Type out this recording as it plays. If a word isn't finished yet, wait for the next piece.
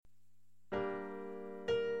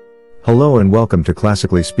Hello and welcome to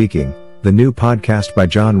Classically Speaking, the new podcast by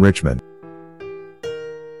John Richmond.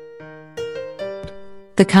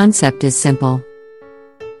 The concept is simple.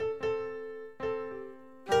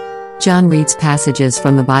 John reads passages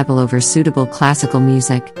from the Bible over suitable classical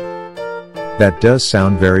music. That does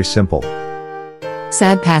sound very simple.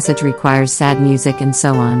 Sad passage requires sad music and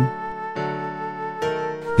so on.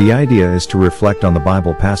 The idea is to reflect on the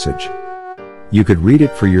Bible passage. You could read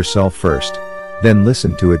it for yourself first, then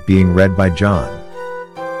listen to it being read by John.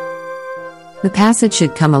 The passage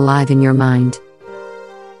should come alive in your mind.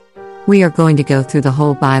 We are going to go through the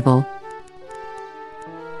whole Bible.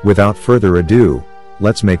 Without further ado,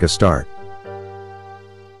 let's make a start.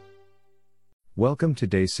 Welcome to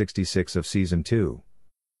day 66 of season 2.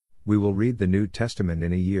 We will read the New Testament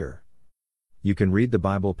in a year. You can read the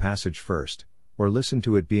Bible passage first, or listen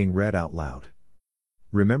to it being read out loud.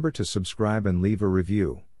 Remember to subscribe and leave a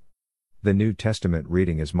review. The New Testament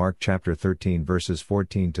reading is Mark chapter 13 verses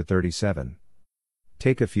 14 to 37.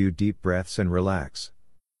 Take a few deep breaths and relax.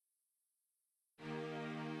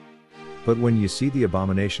 But when you see the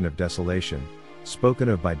abomination of desolation, spoken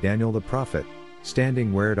of by Daniel the prophet,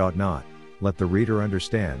 standing where it ought not, let the reader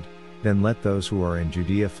understand, then let those who are in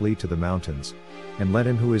Judea flee to the mountains, and let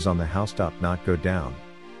him who is on the housetop not go down,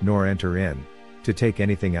 nor enter in, to take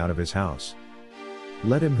anything out of his house.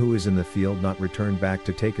 Let him who is in the field not return back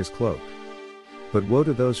to take his cloak. But woe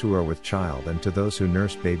to those who are with child and to those who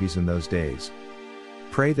nurse babies in those days.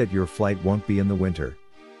 Pray that your flight won't be in the winter.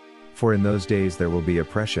 For in those days there will be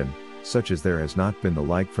oppression, such as there has not been the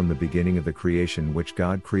like from the beginning of the creation which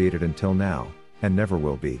God created until now, and never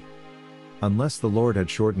will be. Unless the Lord had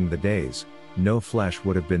shortened the days, no flesh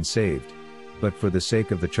would have been saved, but for the sake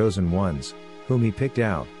of the chosen ones, whom he picked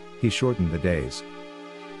out, he shortened the days.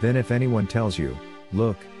 Then if anyone tells you,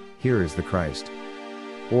 "Look, here is the Christ,"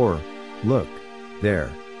 or, "Look, there,"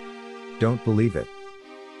 don't believe it.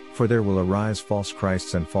 For there will arise false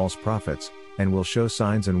Christs and false prophets, and will show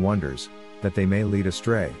signs and wonders, that they may lead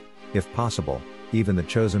astray, if possible, even the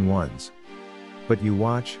chosen ones. But you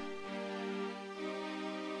watch.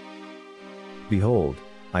 Behold,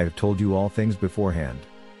 I have told you all things beforehand.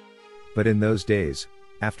 But in those days,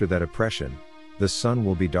 after that oppression, the sun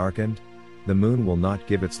will be darkened, the moon will not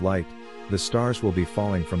give its light, the stars will be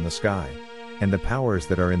falling from the sky, and the powers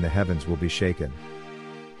that are in the heavens will be shaken.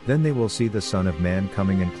 Then they will see the Son of Man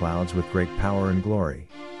coming in clouds with great power and glory.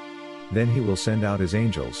 Then he will send out his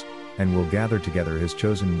angels, and will gather together his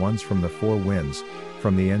chosen ones from the four winds,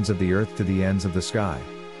 from the ends of the earth to the ends of the sky.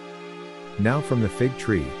 Now from the fig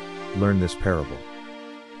tree, learn this parable.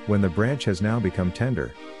 When the branch has now become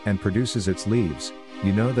tender, and produces its leaves,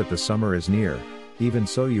 you know that the summer is near. Even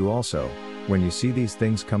so you also, when you see these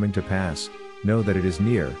things coming to pass, know that it is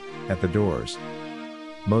near, at the doors.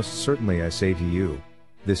 Most certainly I say to you,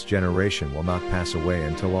 this generation will not pass away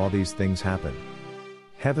until all these things happen.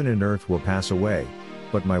 Heaven and earth will pass away,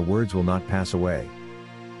 but my words will not pass away.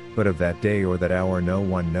 But of that day or that hour no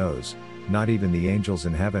one knows, not even the angels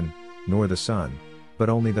in heaven, nor the Son, but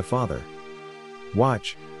only the Father.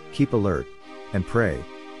 Watch, keep alert, and pray,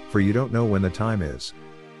 for you don't know when the time is.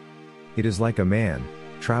 It is like a man,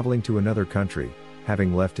 traveling to another country,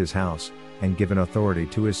 having left his house, and given authority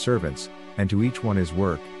to his servants, and to each one his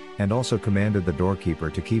work, and also commanded the doorkeeper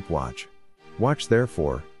to keep watch. Watch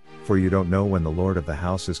therefore, for you don't know when the Lord of the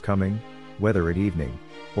house is coming, whether at evening,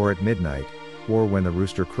 or at midnight, or when the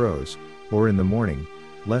rooster crows, or in the morning,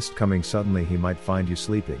 lest coming suddenly he might find you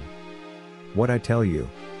sleeping. What I tell you,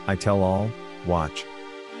 I tell all, watch.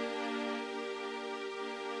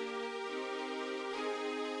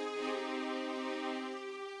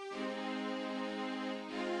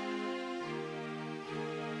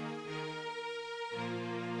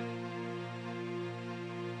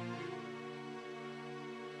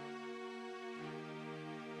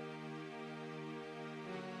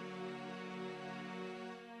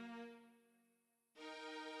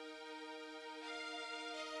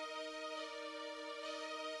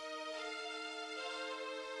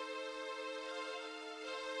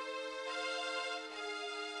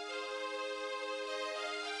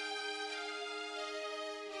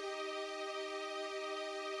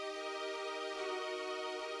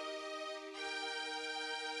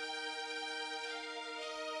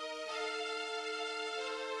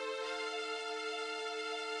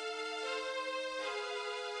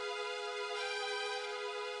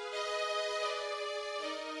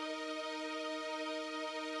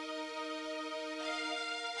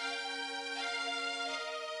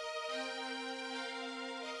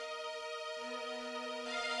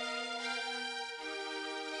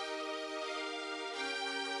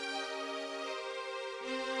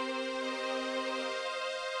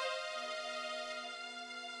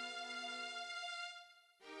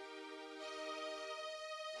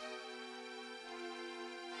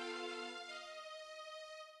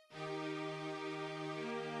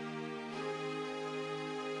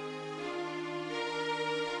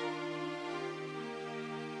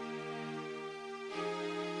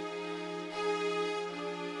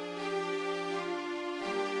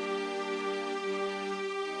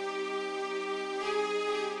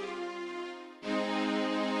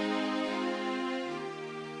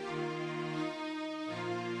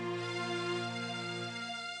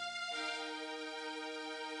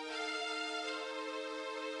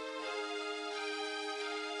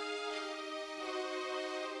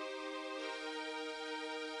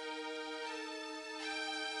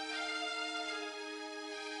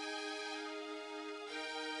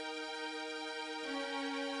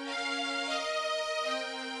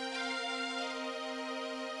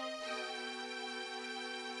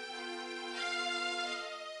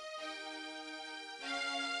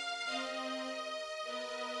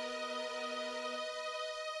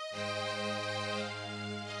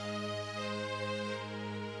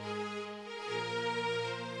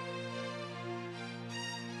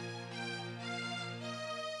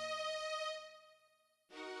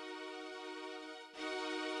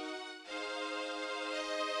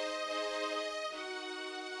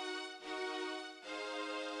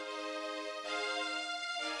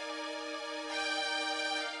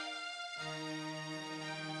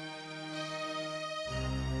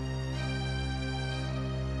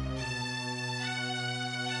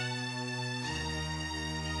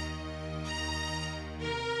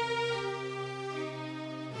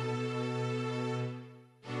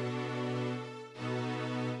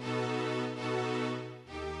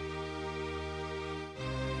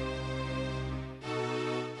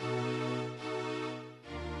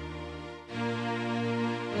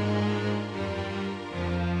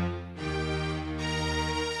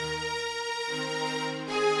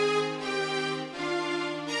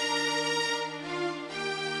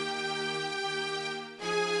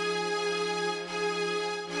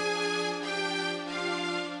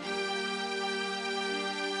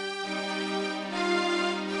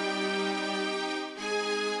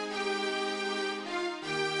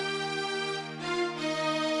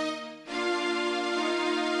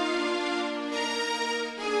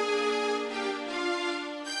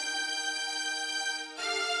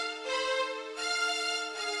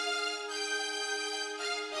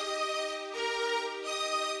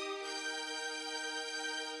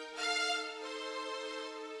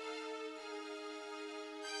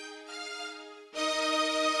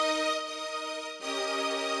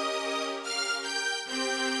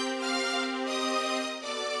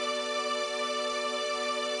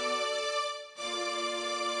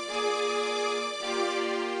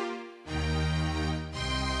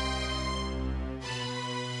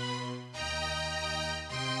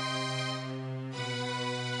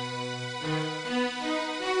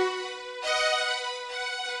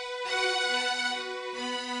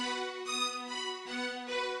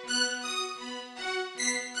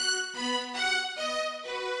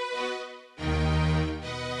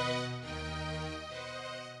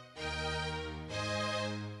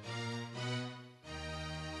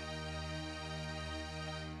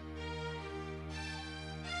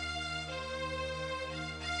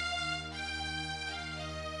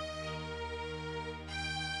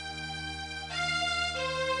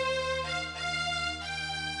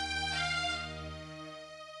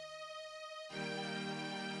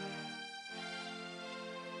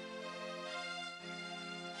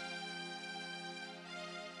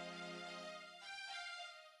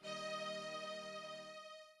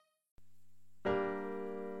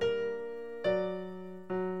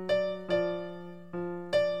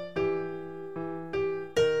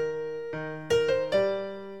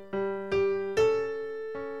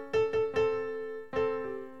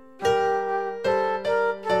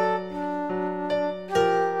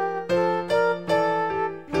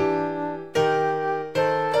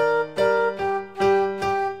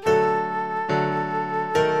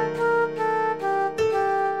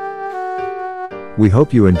 We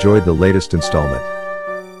hope you enjoyed the latest installment.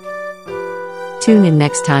 Tune in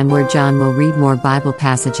next time where John will read more Bible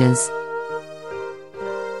passages.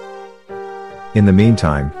 In the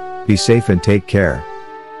meantime, be safe and take care.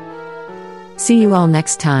 See you all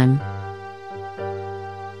next time.